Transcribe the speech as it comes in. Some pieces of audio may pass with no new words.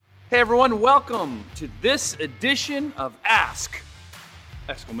Hey everyone, welcome to this edition of Ask!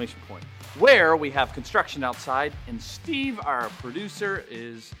 Exclamation point. Where we have construction outside and Steve, our producer,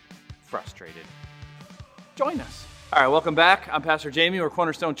 is frustrated. Join us. All right, welcome back. I'm Pastor Jamie. We're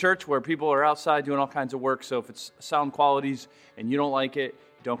Cornerstone Church where people are outside doing all kinds of work. So if it's sound qualities and you don't like it,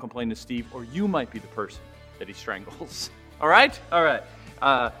 don't complain to Steve, or you might be the person that he strangles. All right? All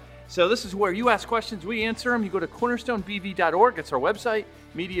right. So this is where you ask questions, we answer them. You go to cornerstonebv.org. It's our website,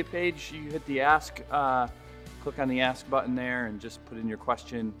 media page. You hit the Ask, click on the Ask button there and just put in your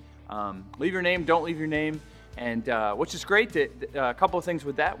question. Leave your name, don't leave your name. And which is great. A couple of things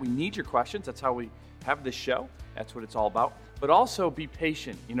with that. We need your questions. That's how we have this show. That's what it's all about. But also be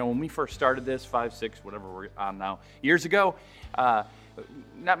patient. You know, when we first started this, 5, 6, whatever we're on now, years ago,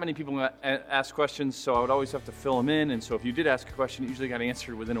 not many people ask questions, so I would always have to fill them in. And so if you did ask a question, it usually got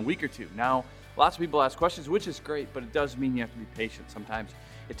answered within a week or two. Now, lots of people ask questions, which is great, but it does mean you have to be patient. Sometimes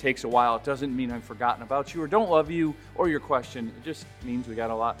it takes a while. It doesn't mean I've forgotten about you or don't love you or your question. It just means we got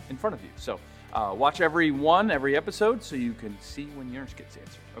a lot in front of you. So watch every episode, so you can see when yours gets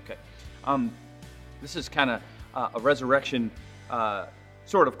answered. Okay. This is kind of a resurrection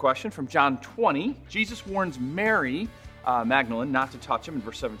sort of question from John 20. Jesus warns Mary Magdalene not to touch him in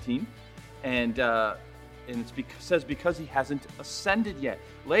verse 17. And it says because he hasn't ascended yet.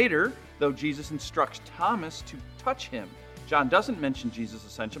 Later, though, Jesus instructs Thomas to touch him. John doesn't mention Jesus'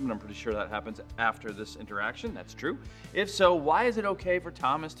 ascension, but I'm pretty sure that happens after this interaction. That's true. If so, why is it okay for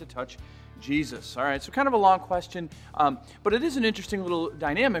Thomas to touch Jesus? All right, so kind of a long question, but it is an interesting little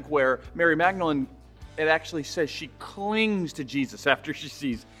dynamic where Mary Magdalene, it actually says she clings to Jesus after she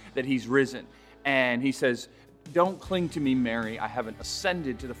sees that he's risen. And he says, don't cling to me, Mary. I haven't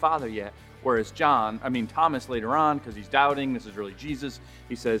ascended to the Father yet. Whereas Thomas later on, because he's doubting, this is really Jesus,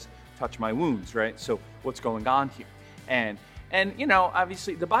 he says, touch my wounds, right? So what's going on here? And you know,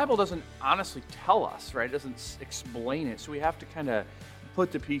 obviously, the Bible doesn't honestly tell us, right? It doesn't explain it. So we have to kind of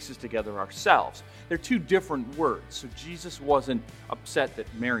put the pieces together ourselves. They're two different words. So Jesus wasn't upset that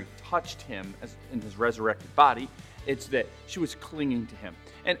Mary touched him in his resurrected body. It's that she was clinging to him.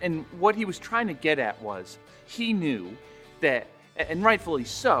 And what he was trying to get at was, he knew that, and rightfully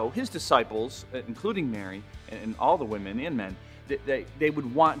so, his disciples, including Mary and all the women and men, they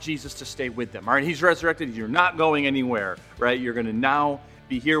would want Jesus to stay with them. All right, he's resurrected. You're not going anywhere, right? You're going to now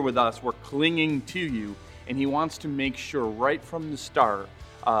be here with us. We're clinging to you. And he wants to make sure right from the start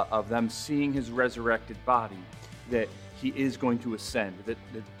of them seeing his resurrected body that he is going to ascend. That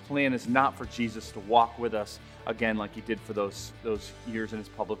the plan is not for Jesus to walk with us again like he did for those years in his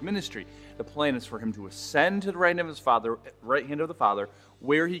public ministry. The plan is for him to ascend to the right hand of the Father,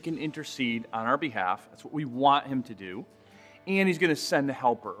 where he can intercede on our behalf. That's what we want him to do. And he's going to send the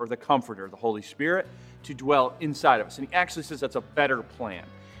Helper, or the Comforter, the Holy Spirit, to dwell inside of us. And he actually says that's a better plan.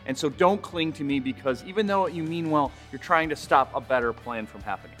 And so don't cling to me, because even though you mean well, you're trying to stop a better plan from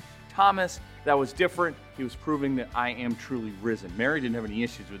happening. Thomas, that was different. He was proving that I am truly risen. Mary didn't have any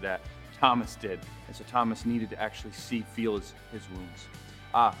issues with that. Thomas did. And so Thomas needed to actually feel his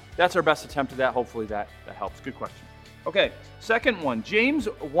wounds. That's our best attempt at that. Hopefully that helps. Good question. Okay, second one. James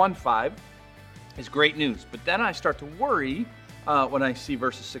 1:5 is great news. But then I start to worry when I see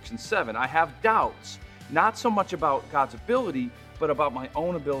verses 6 and 7. I have doubts, not so much about God's ability, but about my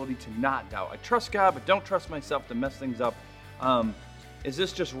own ability to not doubt. I trust God, but don't trust myself to mess things up. Is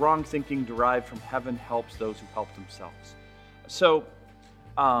this just wrong thinking derived from heaven helps those who help themselves? So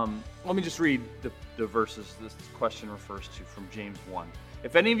let me just read the verses this question refers to from James 1.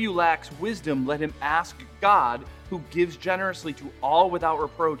 If any of you lacks wisdom, let him ask God, who gives generously to all without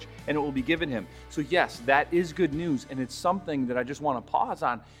reproach, and it will be given him. So yes, that is good news, and it's something that I just want to pause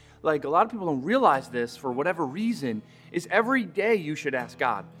on. Like, a lot of people don't realize this for whatever reason, is every day you should ask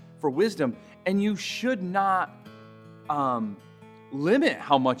God for wisdom, and you should not limit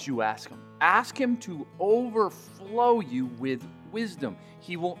how much you ask him. Ask him to overflow you with wisdom.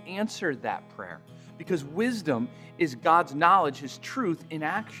 He will answer that prayer, because wisdom is God's knowledge, his truth in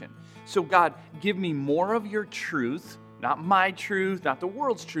action. So God, give me more of your truth, not my truth, not the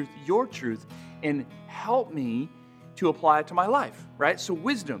world's truth, your truth, and help me to apply it to my life, right? So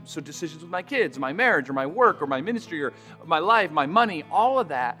wisdom, so decisions with my kids, my marriage, or my work, or my ministry, or my life, my money, all of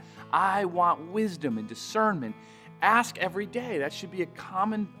that, I want wisdom and discernment. Ask every day. That should be a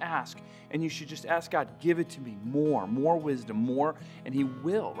common ask. And you should just ask God, give it to me more wisdom, more, and he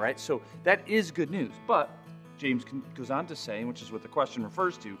will, right? So that is good news. But James goes on to say, which is what the question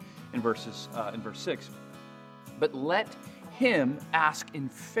refers to in verse 6, but let him ask in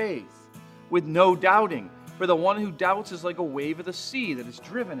faith with no doubting. For the one who doubts is like a wave of the sea that is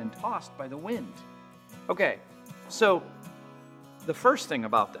driven and tossed by the wind. Okay, so the first thing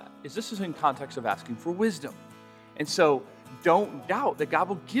about that is this is in context of asking for wisdom. And so don't doubt that God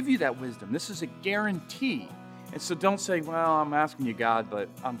will give you that wisdom. This is a guarantee. And so don't say, well, I'm asking you, God, but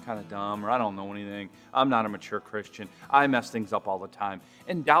I'm kind of dumb, or I don't know anything. I'm not a mature Christian. I mess things up all the time.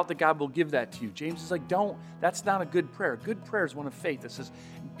 And doubt that God will give that to you. James is like, don't. That's not a good prayer. Good prayer is one of faith that says,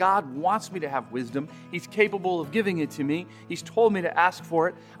 God wants me to have wisdom. He's capable of giving it to me. He's told me to ask for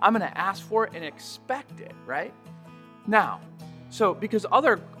it. I'm going to ask for it and expect it, right? Now, so because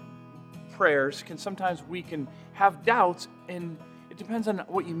other prayers sometimes we can have doubts, and it depends on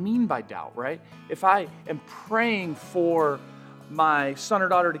what you mean by doubt, right? If I am praying for my son or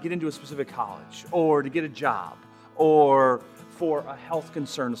daughter to get into a specific college, or to get a job, or for a health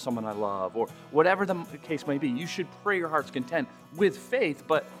concern of someone I love, or whatever the case may be, you should pray your heart's content with faith.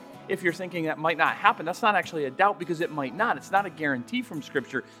 But if you're thinking that might not happen, that's not actually a doubt, because it might not. It's not a guarantee from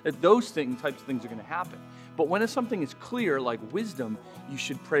Scripture that those types of things are going to happen. But when something is clear, like wisdom, you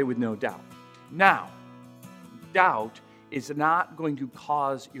should pray with no doubt. Now, doubt is not going to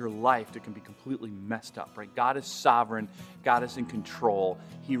cause your life to be completely messed up, right? God is sovereign. God is in control.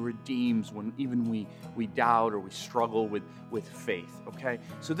 He redeems when even we doubt or we struggle with faith, okay?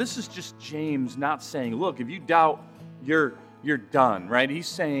 So this is just James not saying, look, if you doubt, you're done, right? He's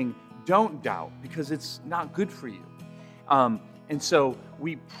saying, don't doubt, because it's not good for you. And so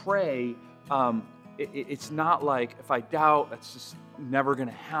we pray, it's not like if I doubt, that's just never going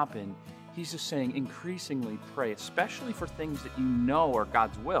to happen. He's just saying increasingly pray, especially for things that you know are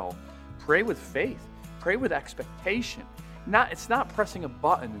God's will. Pray with faith. Pray with expectation. It's not pressing a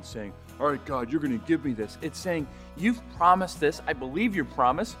button and saying, all right, God, you're going to give me this. It's saying, you've promised this. I believe your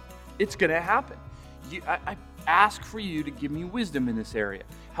promise. It's going to happen. I ask for you to give me wisdom in this area.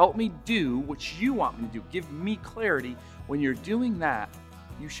 Help me do what you want me to do. Give me clarity. When you're doing that,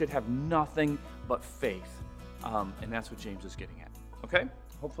 you should have nothing but faith. And that's what James is getting at. Okay?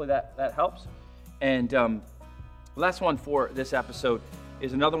 Hopefully that helps. And last one for this episode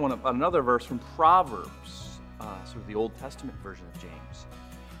is another verse from Proverbs, sort of the Old Testament version of James.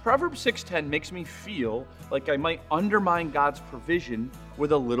 Proverbs 6:10 makes me feel like I might undermine God's provision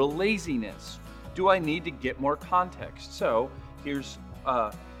with a little laziness. Do I need to get more context? So here's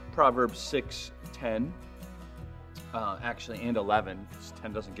Proverbs 6:10, actually, and 11, because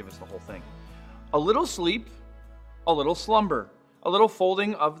 10 doesn't give us the whole thing. A little sleep, a little slumber, a little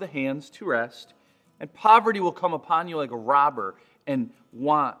folding of the hands to rest, and poverty will come upon you like a robber and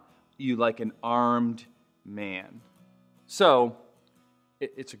want you like an armed man. So,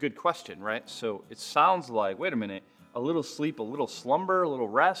 it's a good question, right? So it sounds like, wait a minute, a little sleep, a little slumber, a little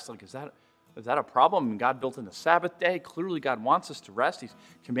rest, like is that a problem? And God built in the Sabbath day. Clearly God wants us to rest. He's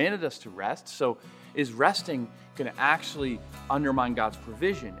commanded us to rest. So is resting going to actually undermine God's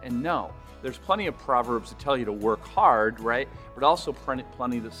provision? And no. There's plenty of Proverbs that tell you to work hard, right? But also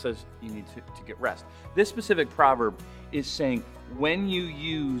plenty that says you need to get rest. This specific proverb is saying when you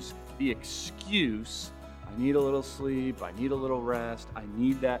use the excuse, I need a little sleep, I need a little rest, I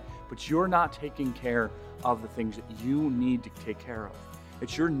need that, but you're not taking care of the things that you need to take care of.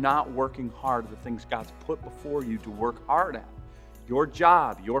 It's you're not working hard at the things God's put before you to work hard at. Your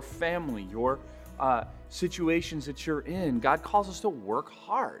job, your family, your situations that you're in, God calls us to work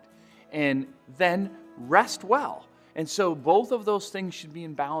hard. And then rest well. And so both of those things should be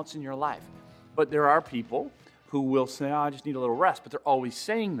in balance in your life. But there are people who will say, I just need a little rest. But they're always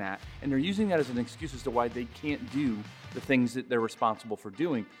saying that, and they're using that as an excuse as to why they can't do the things that they're responsible for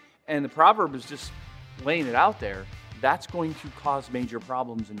doing. And the proverb is just laying it out there. That's going to cause major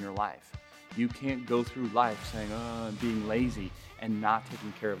problems in your life. You can't go through life saying, I'm being lazy and not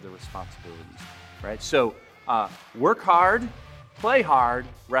taking care of the responsibilities, right? So work hard, play hard,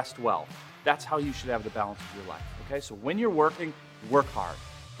 rest well. That's how you should have the balance of your life, okay? So when you're working, work hard.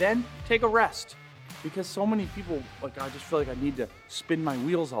 Then take a rest. Because so many people, like, I just feel like I need to spin my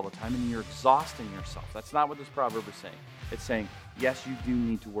wheels all the time, and you're exhausting yourself. That's not what this proverb is saying. It's saying, yes, you do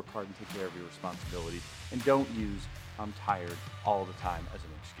need to work hard and take care of your responsibilities, and don't use I'm tired all the time as an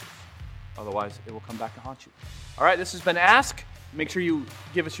excuse. Otherwise, it will come back to haunt you. All right, this has been Ask. Make sure you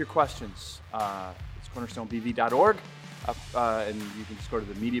give us your questions. It's cornerstonebv.org. And you can just go to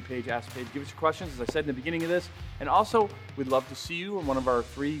the media page, Ask page, give us your questions, as I said in the beginning of this. And also, we'd love to see you in one of our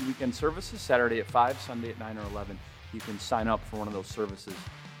 3 weekend services, Saturday at 5, Sunday at 9 or 11. You can sign up for one of those services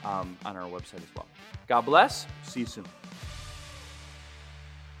on our website as well. God bless. See you soon.